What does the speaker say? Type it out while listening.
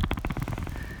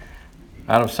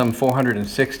Out of some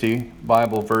 460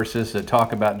 Bible verses that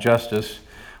talk about justice,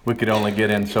 we could only get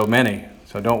in so many.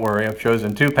 So don't worry, I've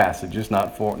chosen two passages,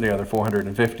 not the other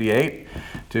 458,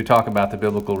 to talk about the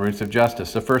biblical roots of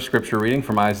justice. The first scripture reading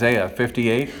from Isaiah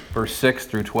 58, verse 6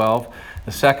 through 12.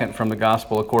 The second from the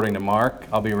Gospel according to Mark.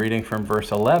 I'll be reading from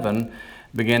verse 11,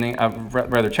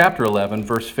 chapter 11,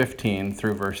 verse 15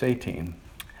 through verse 18.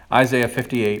 Isaiah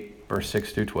 58, verse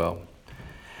 6 through 12.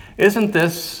 Isn't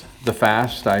this the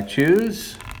fast I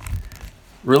choose?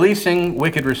 Releasing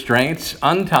wicked restraints,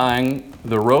 untying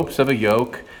the ropes of a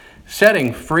yoke,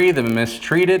 setting free the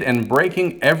mistreated and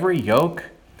breaking every yoke?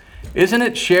 Isn't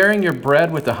it sharing your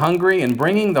bread with the hungry and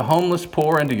bringing the homeless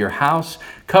poor into your house,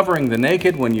 covering the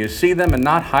naked when you see them and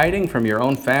not hiding from your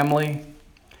own family?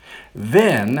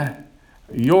 Then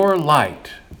your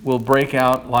light will break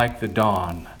out like the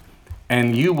dawn,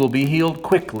 and you will be healed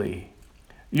quickly.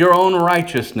 Your own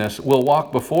righteousness will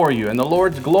walk before you, and the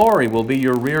Lord's glory will be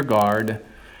your rear guard.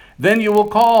 Then you will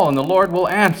call, and the Lord will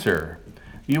answer.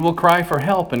 You will cry for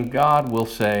help, and God will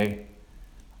say,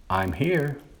 I'm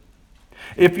here.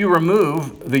 If you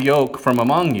remove the yoke from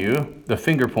among you, the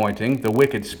finger pointing, the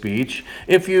wicked speech,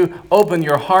 if you open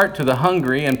your heart to the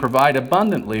hungry and provide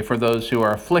abundantly for those who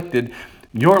are afflicted,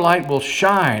 your light will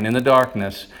shine in the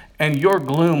darkness, and your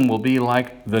gloom will be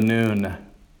like the noon.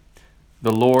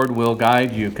 The Lord will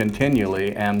guide you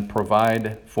continually and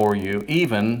provide for you,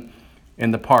 even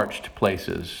in the parched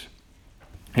places.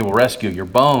 He will rescue your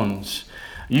bones.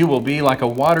 You will be like a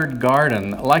watered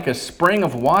garden, like a spring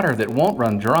of water that won't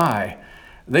run dry.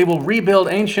 They will rebuild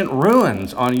ancient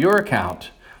ruins on your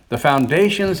account. The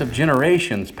foundations of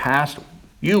generations past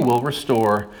you will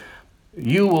restore.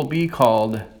 You will be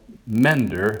called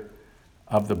mender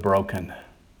of the broken.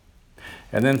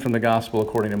 And then from the Gospel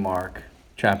according to Mark,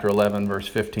 chapter 11, verse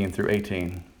 15 through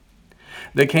 18.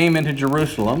 They came into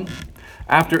Jerusalem.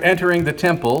 After entering the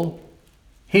temple,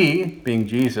 he, being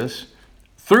Jesus,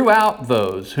 threw out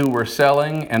those who were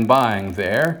selling and buying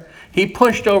there. He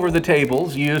pushed over the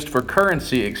tables used for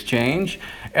currency exchange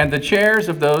and the chairs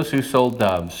of those who sold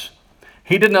doves.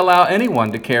 He didn't allow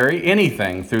anyone to carry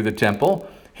anything through the temple.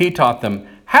 He taught them,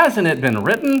 "Hasn't it been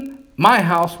written, 'My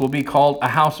house will be called a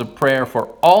house of prayer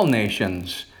for all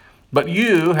nations'? But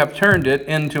you have turned it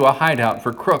into a hideout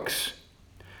for crooks."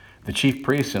 The chief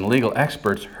priests and legal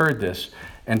experts heard this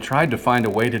and tried to find a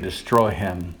way to destroy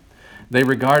him. They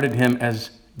regarded him as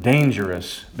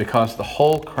dangerous because the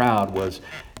whole crowd was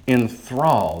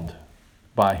enthralled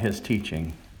by his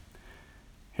teaching.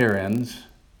 Here ends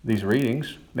these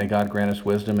readings. May God grant us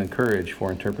wisdom and courage for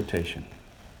interpretation.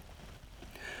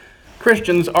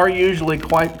 Christians are usually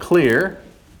quite clear,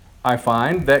 I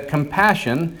find, that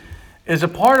compassion is a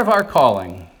part of our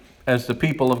calling as the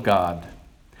people of God.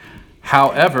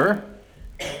 However,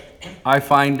 I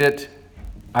find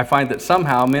that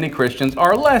somehow many Christians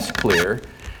are less clear,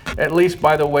 at least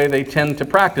by the way they tend to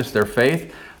practice their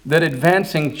faith, that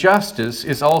advancing justice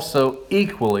is also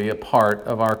equally a part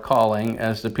of our calling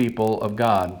as the people of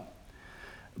God.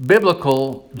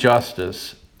 Biblical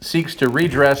justice seeks to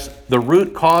redress the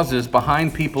root causes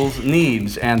behind people's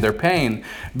needs and their pain.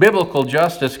 Biblical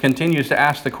justice continues to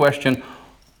ask the question,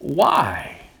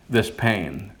 why this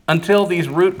pain, until these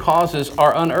root causes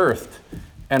are unearthed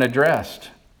and addressed.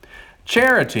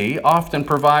 Charity often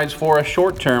provides for a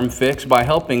short-term fix by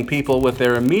helping people with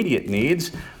their immediate needs,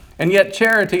 and yet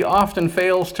charity often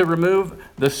fails to remove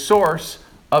the source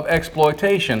of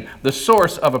exploitation, the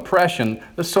source of oppression,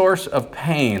 the source of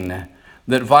pain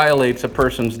that violates a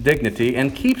person's dignity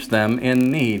and keeps them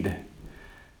in need.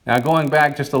 Now, going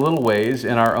back just a little ways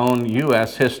in our own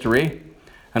U.S. history,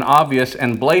 an obvious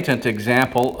and blatant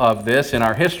example of this in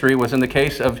our history was in the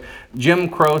case of Jim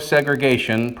Crow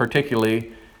segregation,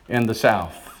 particularly in the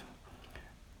South.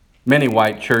 Many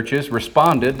white churches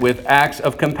responded with acts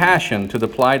of compassion to the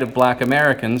plight of black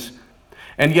Americans,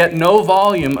 and yet no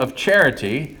volume of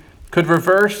charity could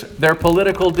reverse their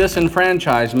political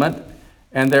disenfranchisement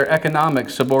and their economic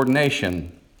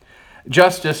subordination.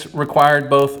 Justice required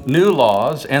both new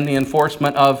laws and the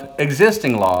enforcement of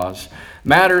existing laws,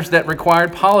 matters that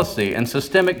required policy and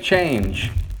systemic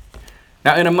change.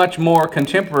 Now, in a much more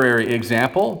contemporary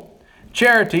example,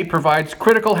 charity provides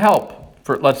critical help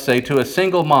for, let's say, to a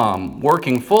single mom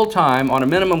working full-time on a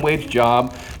minimum wage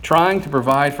job, trying to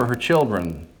provide for her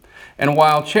children. And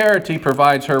while charity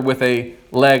provides her with a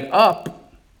leg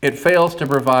up, it fails to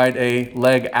provide a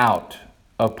leg out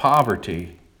of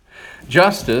poverty.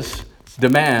 Justice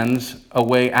demands a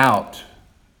way out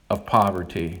of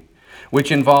poverty.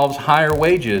 which involves higher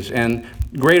wages and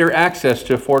greater access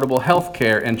to affordable health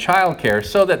care and child care,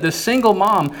 so that this single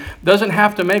mom doesn't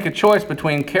have to make a choice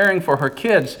between caring for her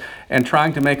kids and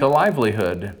trying to make a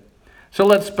livelihood. So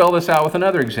let's spell this out with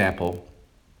another example.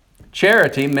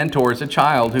 Charity mentors a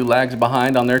child who lags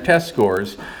behind on their test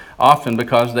scores, often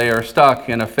because they are stuck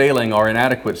in a failing or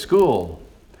inadequate school.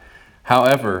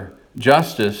 However,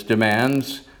 justice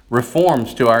demands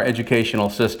reforms to our educational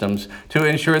systems to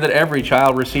ensure that every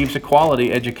child receives a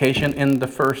quality education in the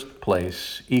first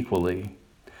place equally.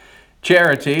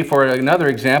 Charity, for another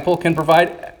example, can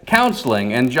provide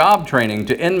counseling and job training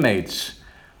to inmates,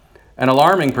 an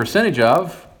alarming percentage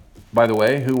of, by the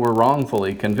way, who were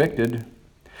wrongfully convicted.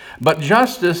 But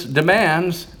justice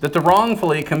demands that the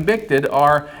wrongfully convicted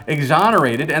are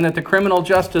exonerated and that the criminal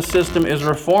justice system is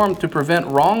reformed to prevent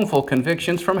wrongful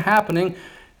convictions from happening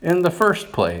in the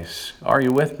first place. Are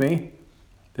you with me?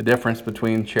 The difference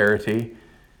between charity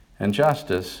and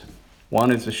justice.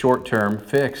 One is a short-term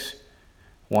fix.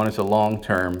 One is a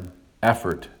long-term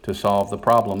effort to solve the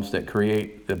problems that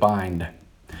create the bind.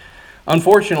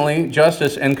 Unfortunately,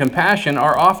 justice and compassion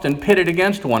are often pitted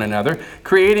against one another,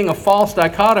 creating a false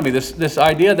dichotomy, this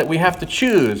idea that we have to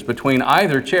choose between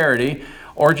either charity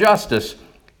or justice.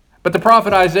 But the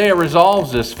prophet Isaiah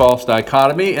resolves this false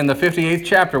dichotomy in the 58th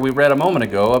chapter we read a moment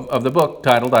ago of the book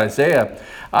titled Isaiah.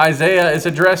 Isaiah is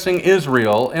addressing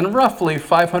Israel in roughly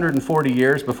 540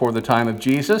 years before the time of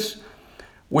Jesus,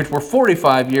 which were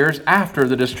 45 years after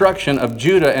the destruction of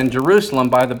Judah and Jerusalem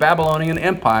by the Babylonian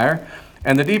Empire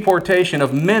and the deportation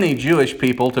of many Jewish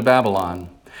people to Babylon.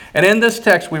 And in this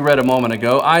text we read a moment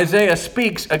ago, Isaiah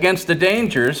speaks against the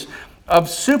dangers of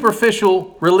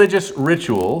superficial religious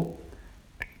ritual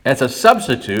as a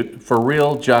substitute for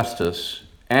real justice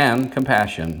and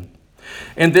compassion.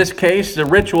 In this case, the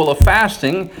ritual of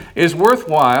fasting is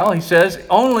worthwhile, he says,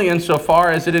 only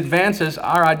insofar as it advances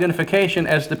our identification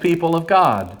as the people of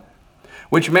God,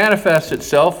 which manifests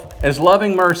itself as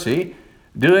loving mercy,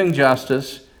 doing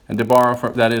justice, and to borrow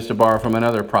from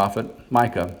another prophet,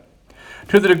 Micah.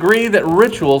 To the degree that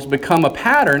rituals become a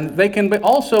pattern, they can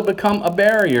also become a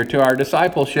barrier to our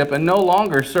discipleship and no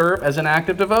longer serve as an act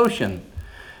of devotion.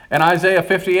 In Isaiah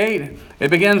 58, it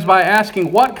begins by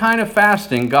asking what kind of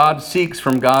fasting God seeks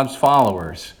from God's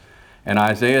followers. And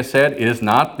Isaiah said, "Is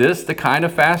not this the kind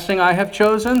of fasting I have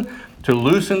chosen? To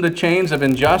loosen the chains of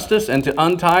injustice and to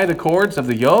untie the cords of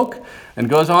the yoke?" And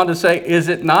goes on to say, "Is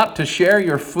it not to share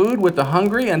your food with the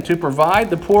hungry and to provide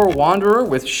the poor wanderer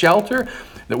with shelter?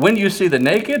 That when you see the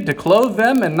naked, to clothe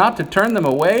them and not to turn them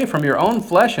away from your own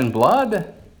flesh and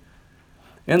blood?"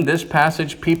 In this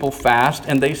passage, people fast,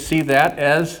 and they see that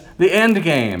as the end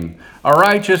game, a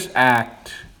righteous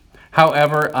act.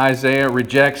 However, Isaiah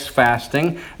rejects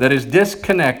fasting that is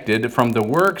disconnected from the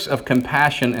works of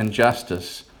compassion and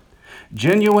justice.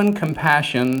 Genuine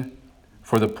compassion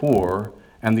for the poor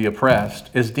and the oppressed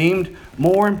is deemed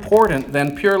more important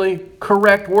than purely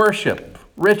correct worship,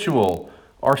 ritual,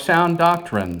 or sound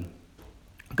doctrine.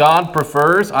 God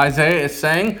prefers, Isaiah is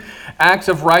saying, acts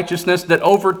of righteousness that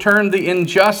overturn the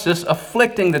injustice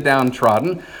afflicting the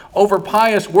downtrodden over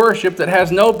pious worship that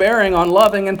has no bearing on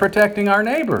loving and protecting our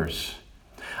neighbors.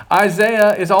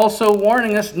 Isaiah is also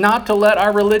warning us not to let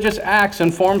our religious acts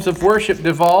and forms of worship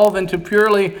devolve into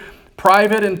purely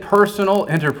private and personal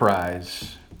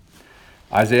enterprise.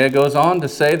 Isaiah goes on to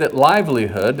say that the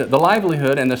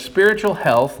livelihood and the spiritual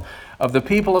health of the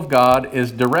people of God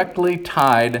is directly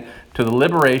tied to the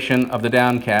liberation of the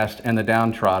downcast and the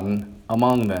downtrodden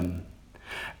among them.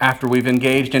 After we've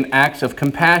engaged in acts of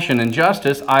compassion and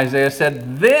justice, Isaiah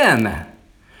said, then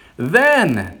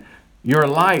your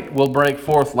light will break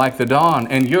forth like the dawn,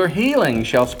 and your healing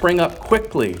shall spring up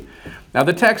quickly. Now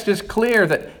the text is clear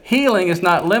that healing is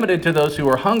not limited to those who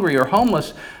are hungry or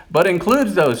homeless, but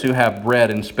includes those who have bread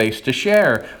and space to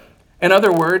share. In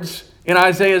other words, in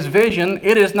Isaiah's vision,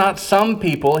 it is not some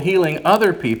people healing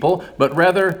other people, but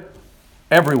rather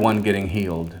everyone getting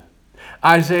healed.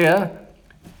 Isaiah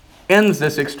ends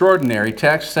this extraordinary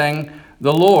text saying,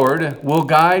 "The Lord will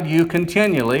guide you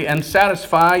continually and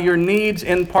satisfy your needs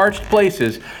in parched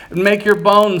places, and make your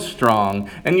bones strong,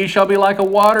 and you shall be like a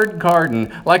watered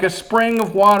garden, like a spring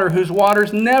of water whose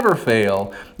waters never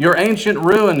fail. Your ancient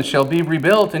ruins shall be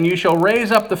rebuilt, and you shall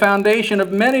raise up the foundation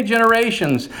of many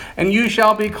generations, and you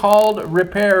shall be called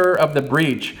repairer of the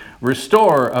breach,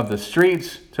 restorer of the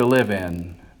streets to live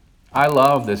in." I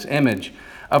love this image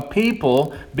of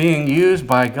people being used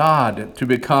by God to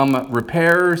become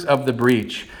repairers of the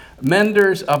breach,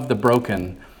 menders of the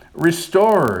broken,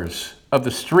 restorers of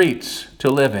the streets to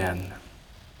live in.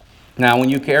 Now, when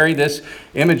you carry this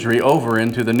imagery over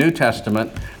into the New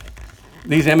Testament,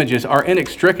 these images are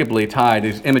inextricably tied,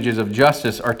 these images of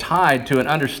justice are tied to an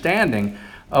understanding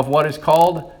of what is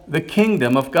called the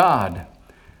kingdom of God.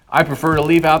 I prefer to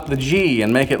leave out the G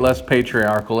and make it less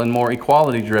patriarchal and more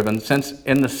equality-driven, since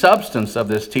in the substance of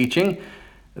this teaching,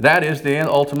 that is the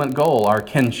ultimate goal, our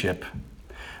kinship.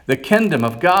 The kingdom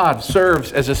of God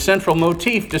serves as a central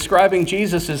motif describing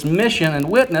Jesus' mission and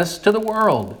witness to the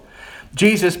world.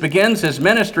 Jesus begins his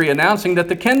ministry announcing that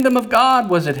the kingdom of God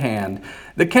was at hand.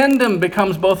 The kingdom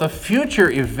becomes both a future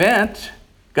event,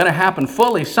 going to happen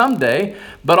fully someday,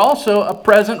 but also a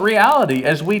present reality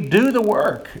as we do the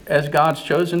work as God's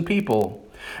chosen people.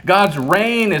 God's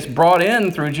reign is brought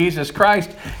in through Jesus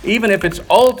Christ, even if its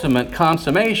ultimate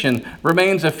consummation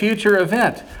remains a future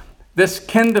event. This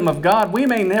kingdom of God we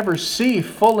may never see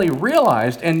fully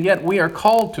realized, and yet we are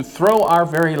called to throw our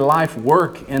very life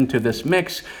work into this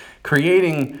mix,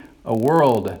 creating a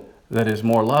world that is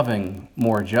more loving,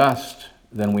 more just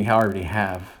than we already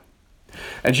have.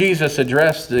 And Jesus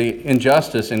addressed the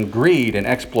injustice and greed and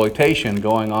exploitation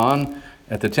going on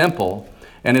at the temple.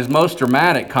 And his most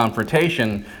dramatic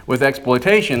confrontation with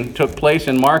exploitation took place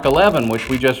in Mark 11, which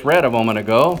we just read a moment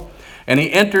ago. And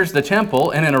he enters the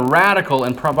temple, and in a radical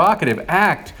and provocative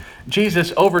act,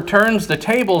 Jesus overturns the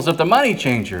tables of the money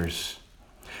changers.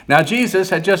 Now, Jesus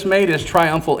had just made his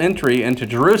triumphal entry into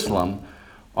Jerusalem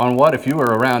on what, if you were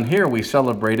around here, we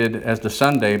celebrated as the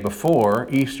Sunday before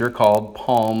Easter, called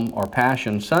Palm or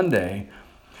Passion Sunday.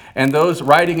 And those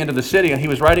riding into the city, he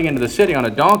was riding into the city on a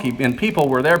donkey, and people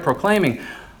were there proclaiming,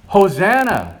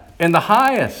 "Hosanna in the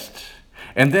highest."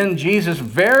 And then Jesus'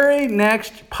 very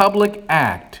next public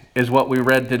act is what we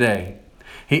read today.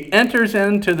 He enters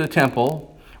into the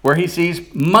temple where he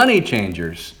sees money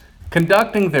changers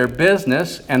conducting their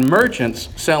business and merchants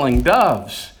selling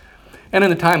doves. And in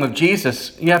the time of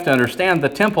Jesus, you have to understand, the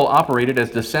temple operated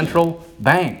as the central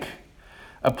bank,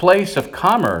 a place of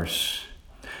commerce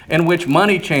in which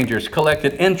money changers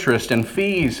collected interest and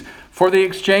fees for the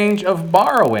exchange of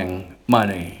borrowing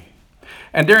money.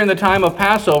 And during the time of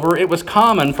Passover, it was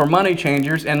common for money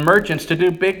changers and merchants to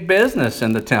do big business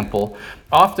in the temple,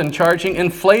 often charging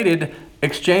inflated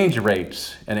exchange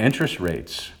rates and interest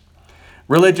rates.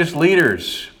 Religious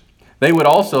leaders, they would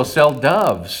also sell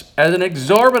doves at an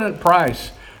exorbitant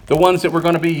price, the ones that were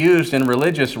going to be used in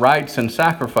religious rites and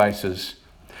sacrifices.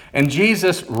 And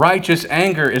Jesus' righteous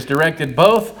anger is directed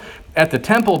both at the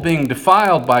temple being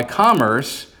defiled by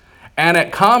commerce and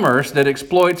at commerce that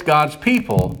exploits God's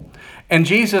people. And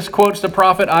Jesus quotes the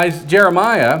prophet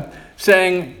Jeremiah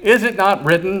saying, "Is it not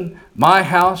written, 'My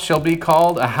house shall be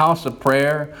called a house of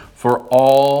prayer for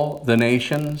all the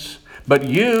nations'? But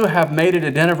you have made it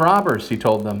a den of robbers," he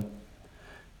told them.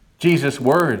 Jesus'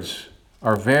 words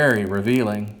are very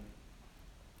revealing.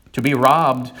 To be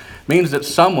robbed means that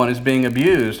someone is being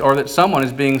abused, or that someone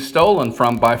is being stolen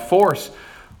from by force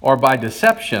or by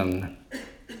deception.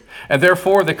 And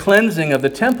therefore, the cleansing of the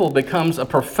temple becomes a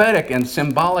prophetic and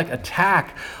symbolic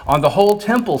attack on the whole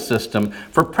temple system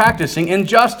for practicing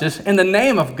injustice in the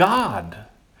name of God.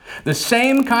 The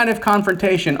same kind of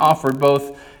confrontation offered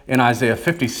both in Isaiah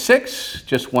 56,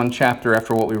 just one chapter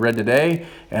after what we read today,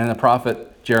 and in the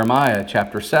prophet Jeremiah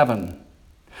chapter 7.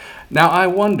 Now, I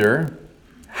wonder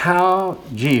how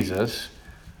Jesus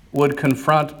would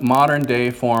confront modern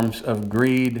day forms of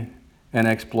greed and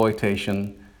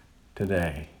exploitation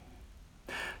today.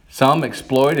 Some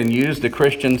exploit and use the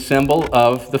Christian symbol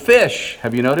of the fish.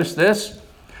 Have you noticed this?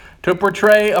 To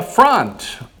portray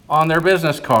affront on their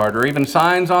business card or even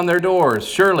signs on their doors.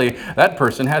 Surely that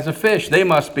person has a fish. They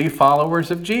must be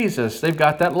followers of Jesus. They've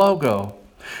got that logo.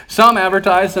 Some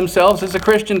advertise themselves as a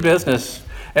Christian business,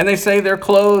 and they say they're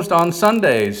closed on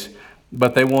Sundays,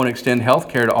 but they won't extend health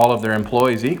care to all of their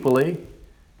employees equally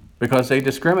because they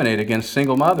discriminate against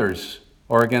single mothers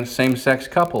or against same-sex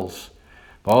couples.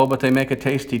 Oh, but they make a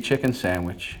tasty chicken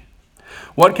sandwich.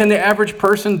 What can the average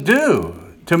person do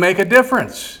to make a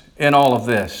difference in all of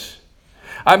this?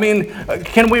 I mean,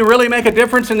 can we really make a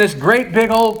difference in this great big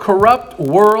old corrupt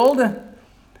world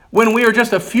when we are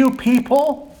just a few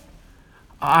people?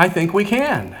 I think we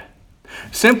can.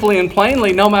 Simply and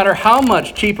plainly, no matter how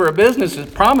much cheaper a business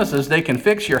promises they can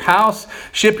fix your house,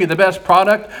 ship you the best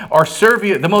product, or serve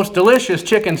you the most delicious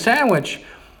chicken sandwich,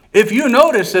 if you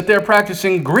notice that they're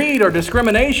practicing greed or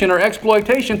discrimination or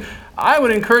exploitation, I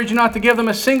would encourage you not to give them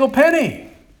a single penny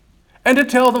and to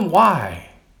tell them why.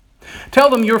 Tell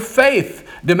them your faith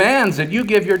demands that you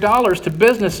give your dollars to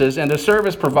businesses and to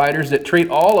service providers that treat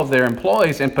all of their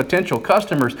employees and potential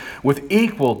customers with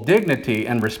equal dignity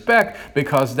and respect,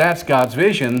 because that's God's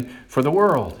vision for the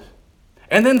world.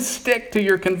 And then stick to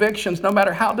your convictions no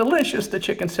matter how delicious the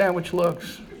chicken sandwich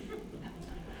looks.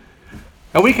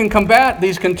 And we can combat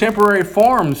these contemporary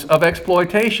forms of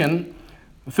exploitation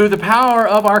through the power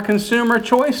of our consumer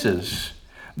choices,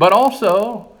 but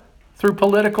also through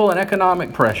political and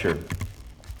economic pressure.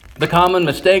 The common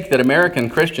mistake that American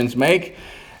Christians make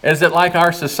is that, like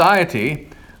our society,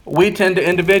 we tend to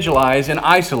individualize and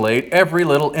isolate every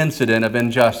little incident of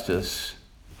injustice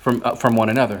from one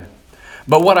another.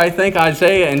 But what I think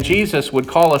Isaiah and Jesus would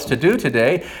call us to do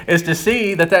today is to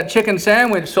see that chicken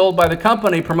sandwich sold by the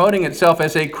company promoting itself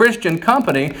as a Christian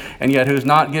company, and yet who's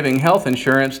not giving health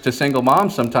insurance to single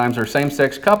moms sometimes or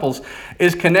same-sex couples,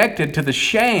 is connected to the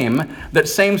shame that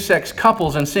same-sex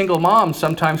couples and single moms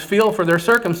sometimes feel for their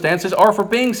circumstances or for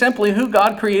being simply who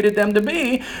God created them to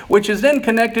be, which is then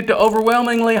connected to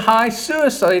overwhelmingly high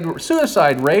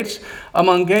suicide rates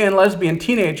among gay and lesbian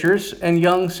teenagers and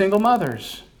young single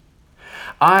mothers.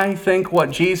 I think what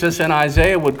Jesus and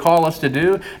Isaiah would call us to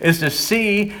do is to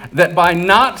see that by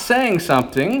not saying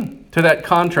something to that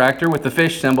contractor with the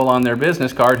fish symbol on their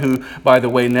business card, who, by the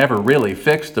way, never really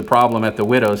fixed the problem at the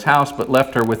widow's house, but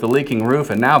left her with the leaking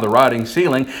roof and now the rotting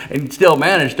ceiling, and still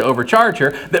managed to overcharge her,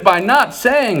 that by not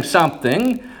saying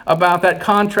something about that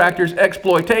contractor's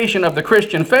exploitation of the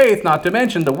Christian faith, not to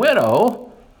mention the widow,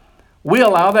 we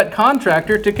allow that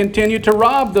contractor to continue to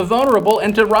rob the vulnerable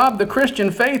and to rob the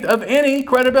Christian faith of any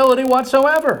credibility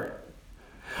whatsoever.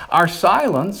 Our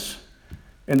silence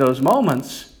in those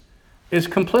moments is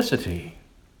complicity.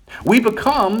 We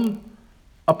become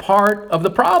a part of the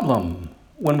problem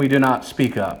when we do not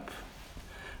speak up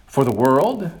for the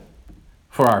world,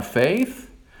 for our faith,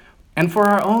 and for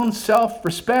our own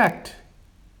self-respect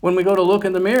when we go to look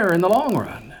in the mirror in the long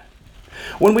run.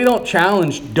 When we don't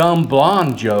challenge dumb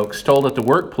blonde jokes told at the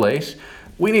workplace,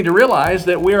 we need to realize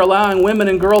that we are allowing women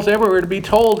and girls everywhere to be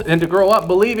told and to grow up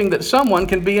believing that someone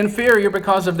can be inferior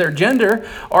because of their gender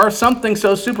or something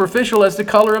so superficial as the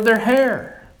color of their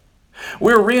hair.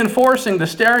 We're reinforcing the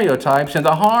stereotypes and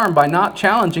the harm by not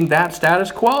challenging that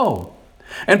status quo.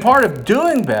 And part of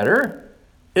doing better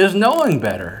is knowing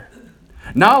better.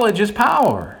 Knowledge is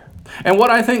power. And what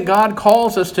I think God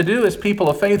calls us to do as people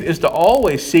of faith is to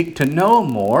always seek to know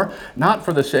more, not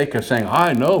for the sake of saying,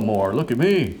 I know more, look at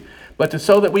me, but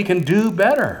so that we can do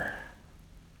better.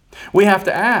 We have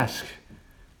to ask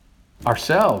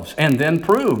ourselves and then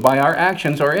prove by our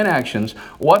actions or inactions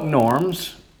what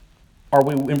norms are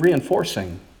we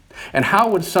reinforcing, and how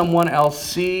would someone else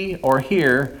see or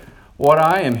hear what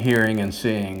I am hearing and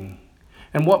seeing,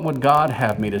 and what would God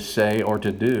have me to say or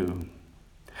to do.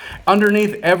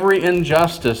 Underneath every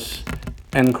injustice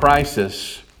and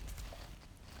crisis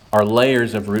are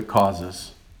layers of root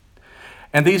causes.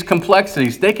 And these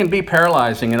complexities, they can be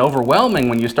paralyzing and overwhelming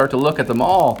when you start to look at them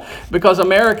all, because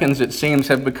Americans, it seems,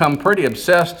 have become pretty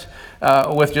obsessed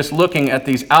with just looking at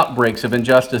these outbreaks of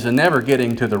injustice and never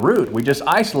getting to the root. We just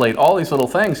isolate all these little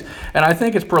things. And I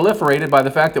think it's proliferated by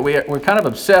the fact that we're kind of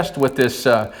obsessed with this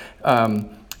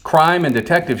crime and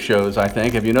detective shows, I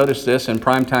think. Have you noticed this in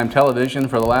primetime television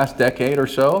for the last decade or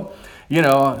so? You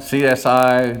know,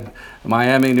 CSI,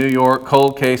 Miami, New York,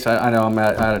 Cold Case. I know I'm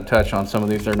out of touch on some of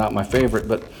these. They're not my favorite.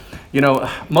 But, you know,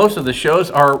 most of the shows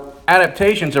are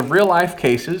adaptations of real-life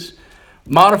cases,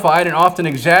 modified and often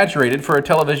exaggerated for a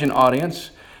television audience.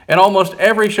 And almost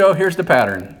every show, here's the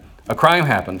pattern. A crime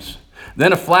happens.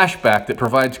 Then a flashback that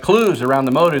provides clues around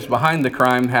the motives behind the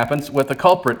crime happens with the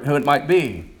culprit, who it might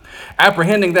be.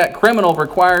 Apprehending that criminal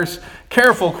requires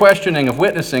careful questioning of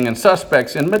witnessing and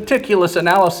suspects and meticulous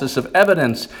analysis of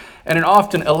evidence and an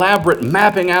often elaborate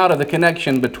mapping out of the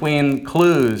connection between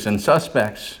clues and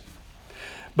suspects.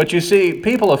 But you see,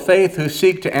 people of faith who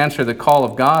seek to answer the call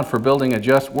of God for building a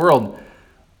just world,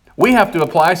 we have to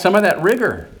apply some of that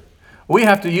rigor. We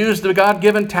have to use the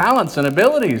God-given talents and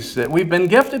abilities that we've been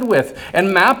gifted with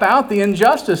and map out the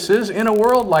injustices in a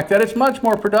world like that. It's much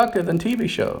more productive than TV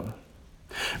shows.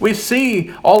 We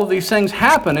see all of these things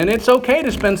happen, and it's okay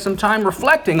to spend some time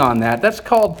reflecting on that. That's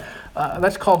called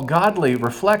godly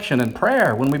reflection and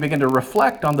prayer, when we begin to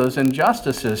reflect on those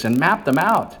injustices and map them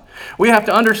out. We have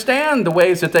to understand the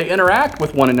ways that they interact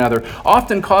with one another,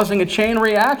 often causing a chain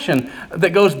reaction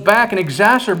that goes back and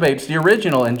exacerbates the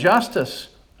original injustice.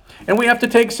 And we have to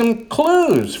take some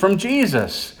clues from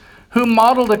Jesus, who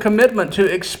modeled a commitment to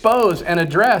expose and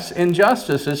address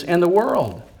injustices in the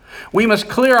world. We must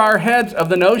clear our heads of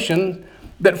the notion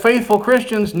that faithful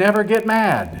Christians never get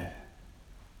mad.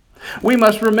 We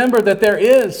must remember that there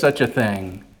is such a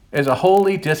thing as a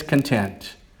holy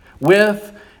discontent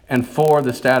with and for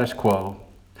the status quo.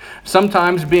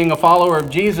 Sometimes being a follower of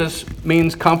Jesus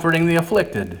means comforting the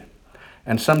afflicted,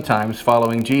 and sometimes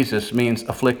following Jesus means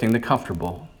afflicting the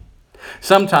comfortable.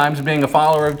 Sometimes being a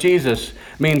follower of Jesus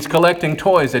means collecting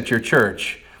toys at your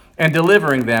church, and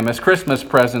delivering them as Christmas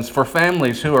presents for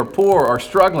families who are poor or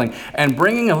struggling, and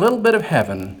bringing a little bit of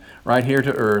heaven right here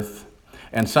to earth.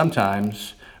 And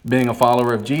sometimes being a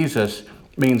follower of Jesus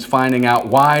means finding out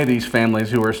why these families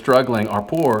who are struggling are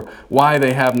poor, why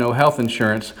they have no health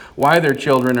insurance, why their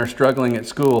children are struggling at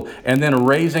school, and then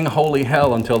raising holy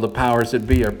hell until the powers that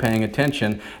be are paying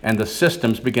attention and the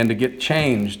systems begin to get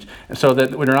changed so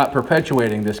that we're not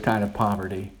perpetuating this kind of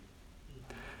poverty.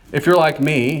 If you're like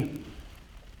me,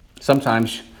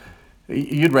 sometimes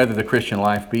you'd rather the Christian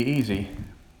life be easy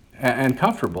and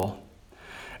comfortable.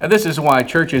 And this is why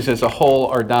churches as a whole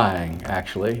are dying,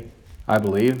 actually, I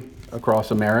believe,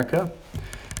 across America,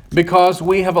 because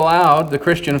we have allowed the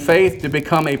Christian faith to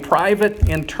become a private,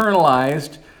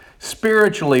 internalized,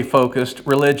 spiritually focused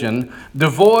religion,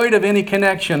 devoid of any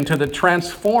connection to the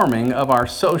transforming of our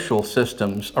social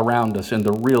systems around us in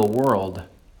the real world.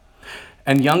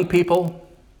 And young people,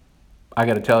 I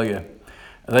got to tell you,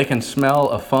 they can smell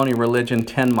a phony religion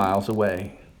 10 miles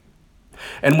away.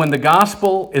 And when the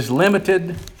gospel is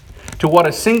limited to what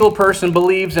a single person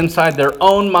believes inside their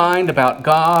own mind about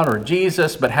God or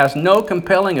Jesus, but has no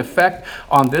compelling effect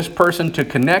on this person to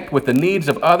connect with the needs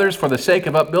of others for the sake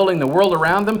of upbuilding the world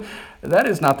around them, that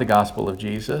is not the gospel of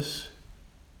Jesus.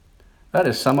 That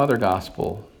is some other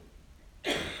gospel.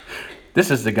 This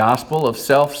is the gospel of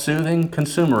self-soothing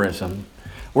consumerism,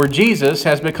 where Jesus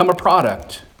has become a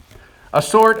product, a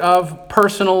sort of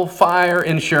personal fire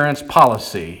insurance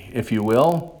policy, if you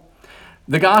will.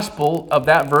 The gospel of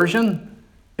that version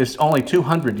is only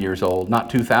 200 years old, not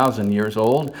 2,000 years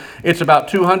old. It's about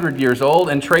 200 years old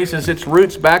and traces its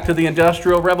roots back to the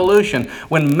Industrial Revolution,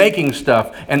 when making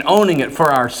stuff and owning it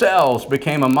for ourselves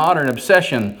became a modern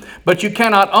obsession. But you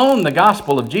cannot own the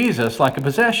gospel of Jesus like a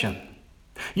possession.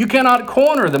 You cannot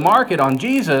corner the market on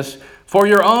Jesus for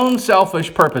your own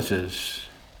selfish purposes.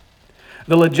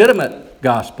 The legitimate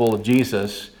gospel of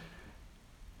Jesus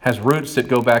has roots that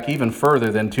go back even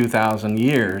further than 2,000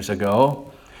 years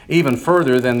ago, even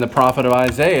further than the prophet of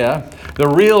Isaiah. The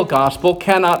real gospel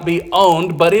cannot be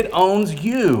owned, but it owns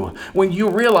you. When you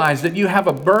realize that you have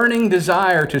a burning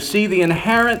desire to see the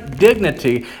inherent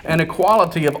dignity and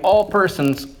equality of all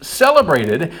persons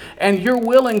celebrated, and you're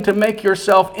willing to make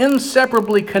yourself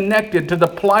inseparably connected to the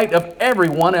plight of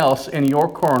everyone else in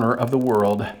your corner of the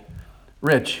world,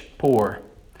 rich, poor,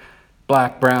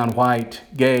 black, brown, white,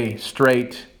 gay,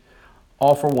 straight,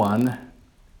 all for one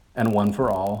and one for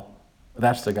all.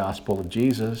 That's the gospel of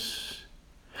Jesus.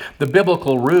 The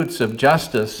biblical roots of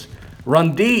justice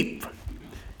run deep,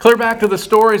 clear back to the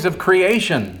stories of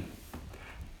creation,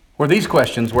 where these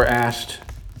questions were asked.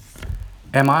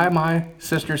 Am I my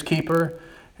sister's keeper?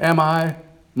 Am I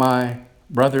my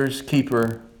brother's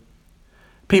keeper?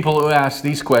 People who ask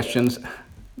these questions,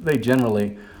 they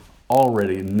generally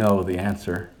already know the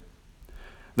answer.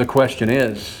 The question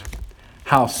is,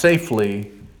 how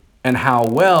safely and how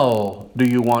well do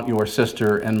you want your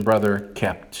sister and brother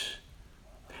kept?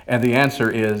 And the answer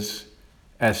is,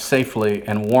 as safely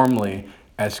and warmly,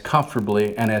 as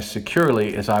comfortably and as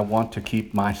securely as I want to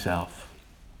keep myself.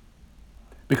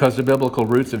 Because the biblical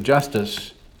roots of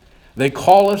justice, they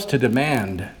call us to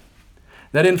demand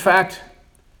that in fact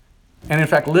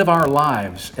live our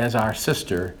lives as our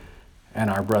sister and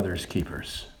our brother's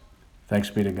keepers. Thanks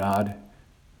be to God.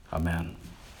 Amen.